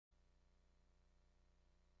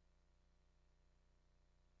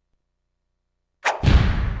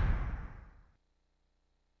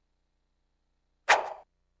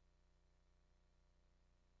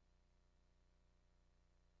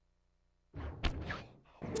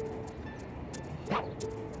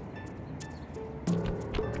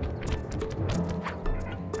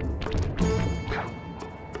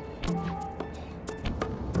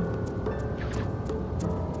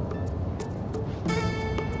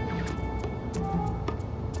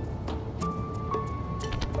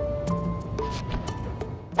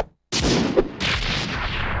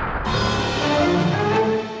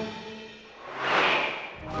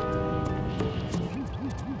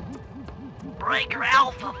Breaker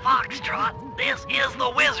Alpha Foxtrot, this is the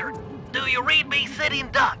Wizard. Do you read me, Sitting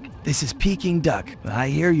Duck? This is Peking Duck. I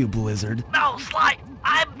hear you, Blizzard. No, Slight,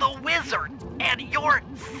 I'm the Wizard, and you're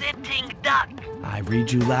Sitting Duck. I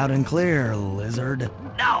read you loud and clear, Lizard.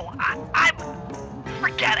 No, I'm...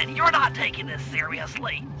 Forget it, you're not taking this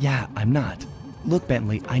seriously. Yeah, I'm not. Look,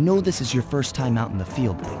 Bentley, I know this is your first time out in the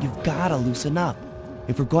field, but you've gotta loosen up.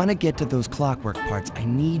 If we're gonna get to those clockwork parts, I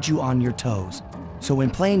need you on your toes. So in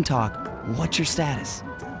plain talk, what's your status?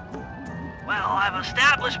 Well, I've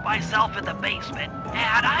established myself in the basement,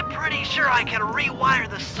 and I'm pretty sure I can rewire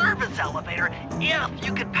the service elevator if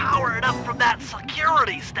you can power it up from that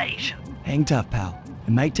security station. Hang tough, pal.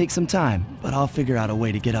 It might take some time, but I'll figure out a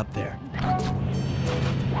way to get up there.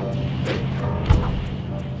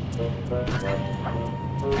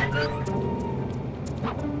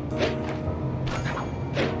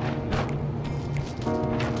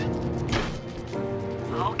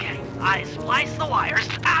 Okay, I splice the wires.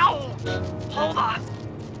 Ow! Hold on.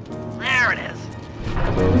 There it is.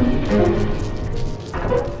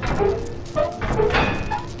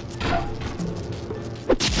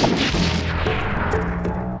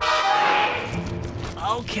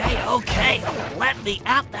 Okay. Let me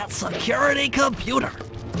at that security computer.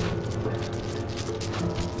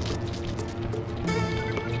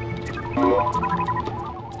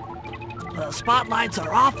 The spotlights are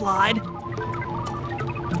offline.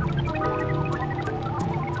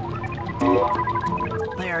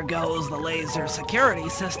 There goes the laser security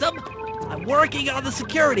system. I'm working on the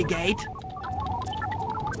security gate.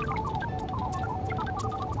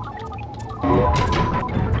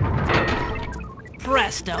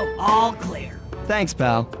 Presto, all clear. Thanks,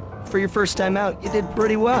 pal. For your first time out, you did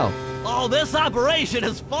pretty well. Oh, this operation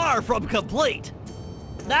is far from complete.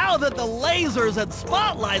 Now that the lasers and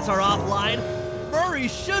spotlights are offline, Murray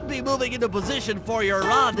should be moving into position for your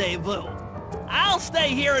rendezvous. I'll stay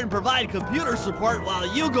here and provide computer support while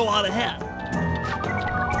you go on ahead.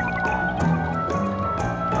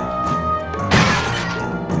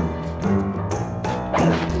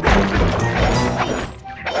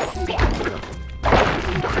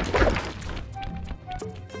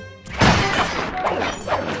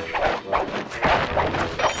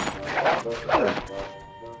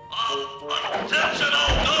 Attention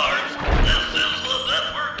all guards, this is the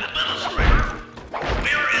network administrator.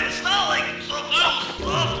 We're installing some new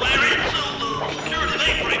software into the security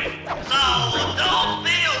matrix, so don't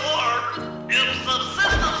be alarmed if some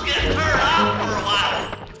systems get turned off for a while.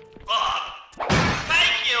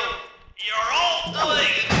 Thank you. You're all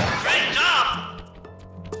doing a great job.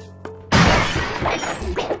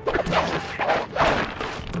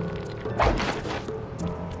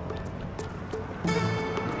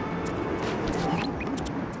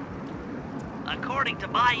 According to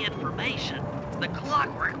my information, the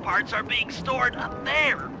clockwork parts are being stored up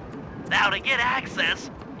there. Now to get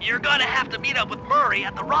access, you're gonna have to meet up with Murray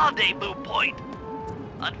at the rendezvous point.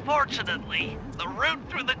 Unfortunately, the route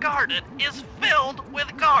through the garden is filled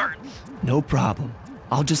with guards. No problem.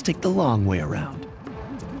 I'll just take the long way around.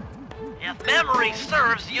 If memory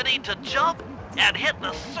serves, you need to jump and hit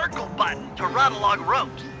the circle button to run along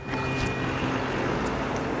ropes.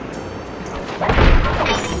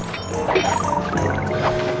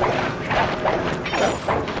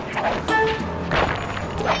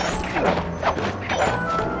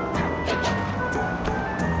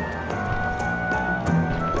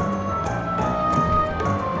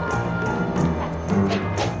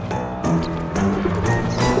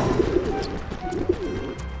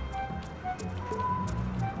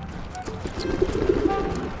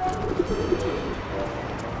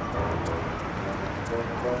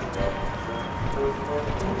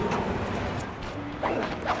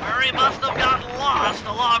 Murray must have gotten lost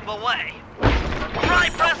along the way. Try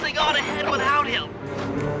pressing on ahead without him.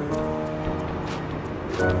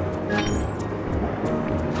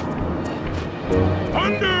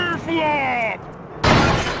 Thunderflop!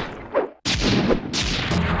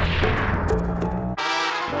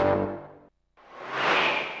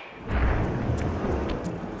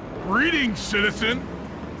 Greetings, citizen.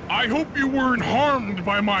 I hope you weren't harmed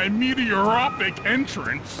by my meteoropic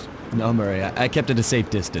entrance. No, Murray, I kept at a safe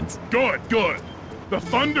distance. Good. The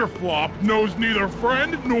Thunderflop knows neither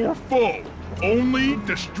friend nor foe. Only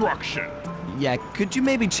destruction. Yeah, could you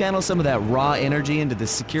maybe channel some of that raw energy into the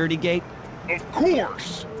security gate? Of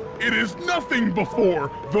course! It is nothing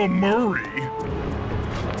before the Murray.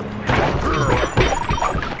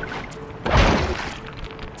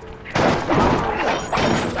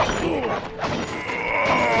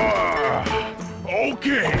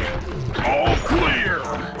 Okay, all clear.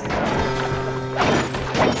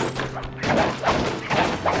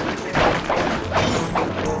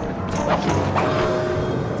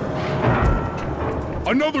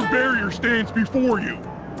 Another barrier stands before you.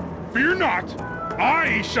 Fear not,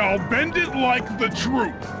 I shall bend it like the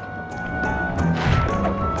truth.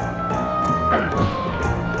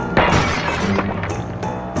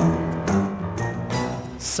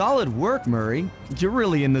 Solid work, Murray. You're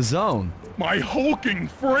really in the zone. My hulking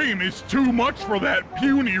frame is too much for that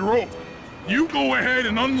puny rope. You go ahead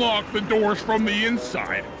and unlock the doors from the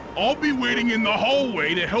inside. I'll be waiting in the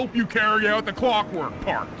hallway to help you carry out the clockwork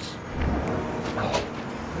parts.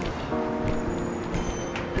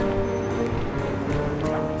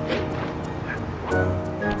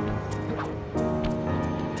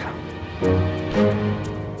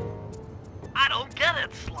 I don't get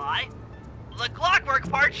it, Sly. The clockwork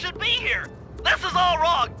part should be here. This is all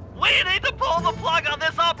wrong. We need to pull the plug on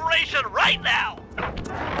this operation right now.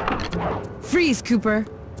 Freeze, Cooper.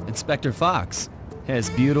 Inspector Fox.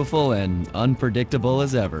 As beautiful and unpredictable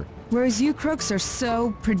as ever. Whereas you crooks are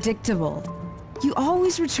so predictable. You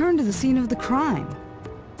always return to the scene of the crime.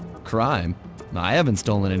 Crime? I haven't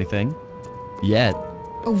stolen anything. Yet.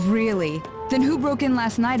 Oh, really? Then who broke in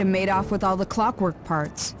last night and made off with all the clockwork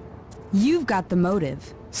parts? You've got the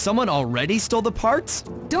motive. Someone already stole the parts?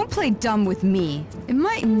 Don't play dumb with me. It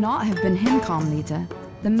might not have been him, Carmelita.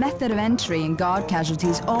 The method of entry and guard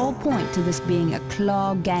casualties all point to this being a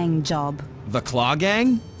Claw Gang job. The Claw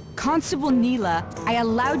Gang? Constable Neela, I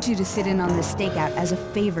allowed you to sit in on this stakeout as a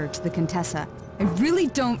favor to the Contessa. I really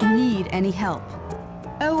don't need any help.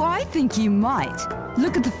 Oh, I think you might.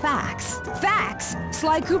 Look at the facts. Facts?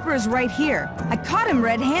 Sly Cooper is right here. I caught him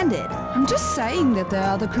red-handed. I'm just saying that there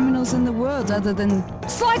are other criminals in the world other than...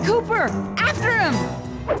 Sly Cooper! After him!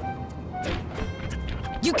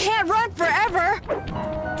 You can't run forever!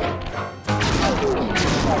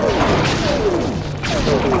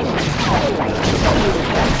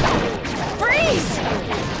 Freeze!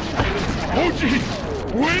 Oh, jeez!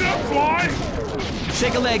 Wait up, Sly!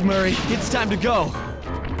 Shake a leg, Murray. It's time to go.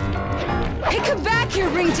 Hey, come back here,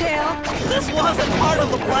 Ringtail! This wasn't part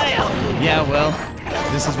of the plan. Yeah, well,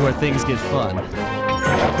 this is where things get fun.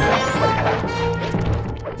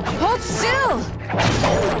 Hold still!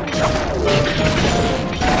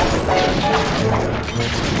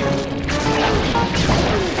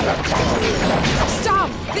 Stop,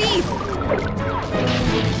 thief!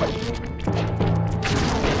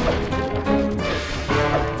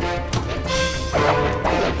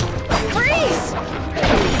 Freeze!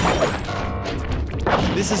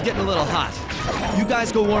 This is getting a little hot. You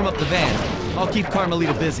guys go warm up the van. I'll keep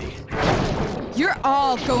Carmelita busy. You're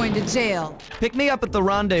all going to jail. Pick me up at the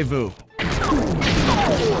rendezvous.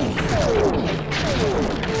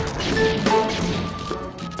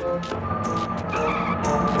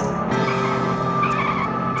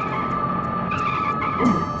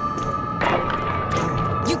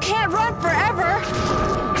 You can't run forever!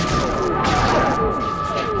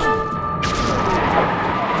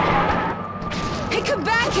 Hey, come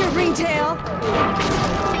back here, Ringtail!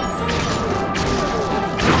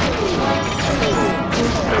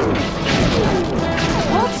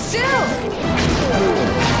 Hold still!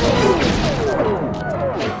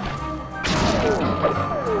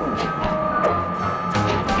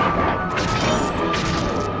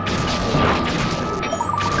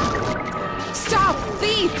 Stop,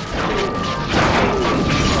 thief!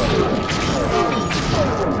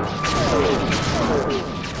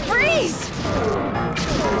 Freeze!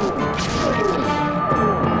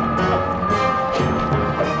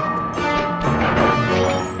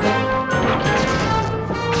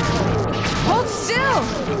 Hold still!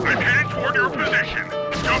 I'm headed toward your position.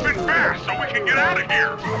 Jump in fast so we can get out of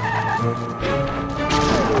here.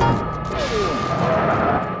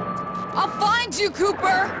 I'll find you,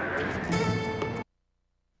 Cooper!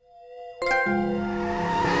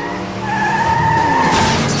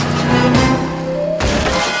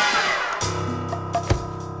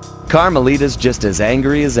 Carmelita's just as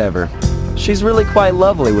angry as ever. She's really quite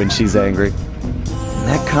lovely when she's angry. And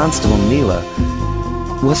that Constable Neela,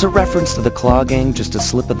 was a reference to the Claw Gang just a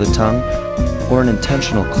slip of the tongue, or an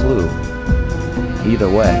intentional clue? Either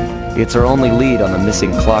way, it's our only lead on the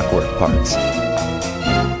missing clockwork parts.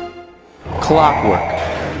 Clockwork.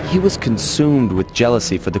 He was consumed with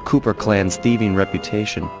jealousy for the Cooper clan's thieving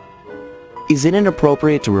reputation. Is it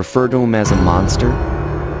inappropriate to refer to him as a monster?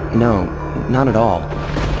 No, not at all.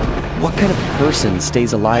 What kind of person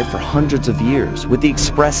stays alive for hundreds of years with the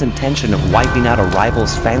express intention of wiping out a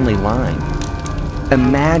rival's family line?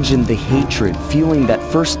 Imagine the hatred fueling that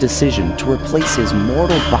first decision to replace his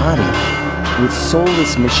mortal body with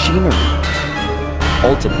soulless machinery.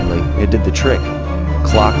 Ultimately, it did the trick.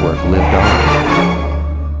 Clockwork lived on.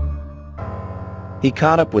 He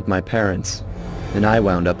caught up with my parents, and I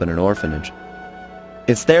wound up in an orphanage.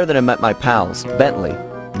 It's there that I met my pals, Bentley,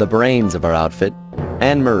 the brains of our outfit,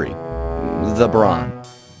 and Murray, the brawn.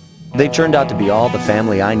 They turned out to be all the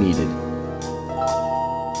family I needed.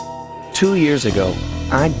 2 years ago,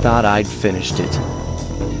 I'd thought I'd finished it.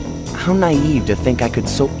 How naive to think I could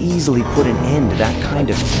so easily put an end to that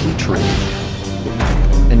kind of hatred.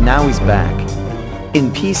 And now he's back.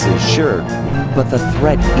 In pieces, sure, but the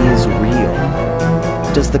threat is real.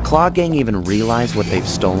 Does the Claw Gang even realize what they've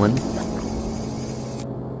stolen?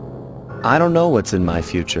 I don't know what's in my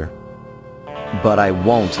future, but I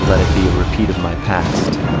won't let it be a repeat of my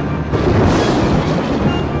past.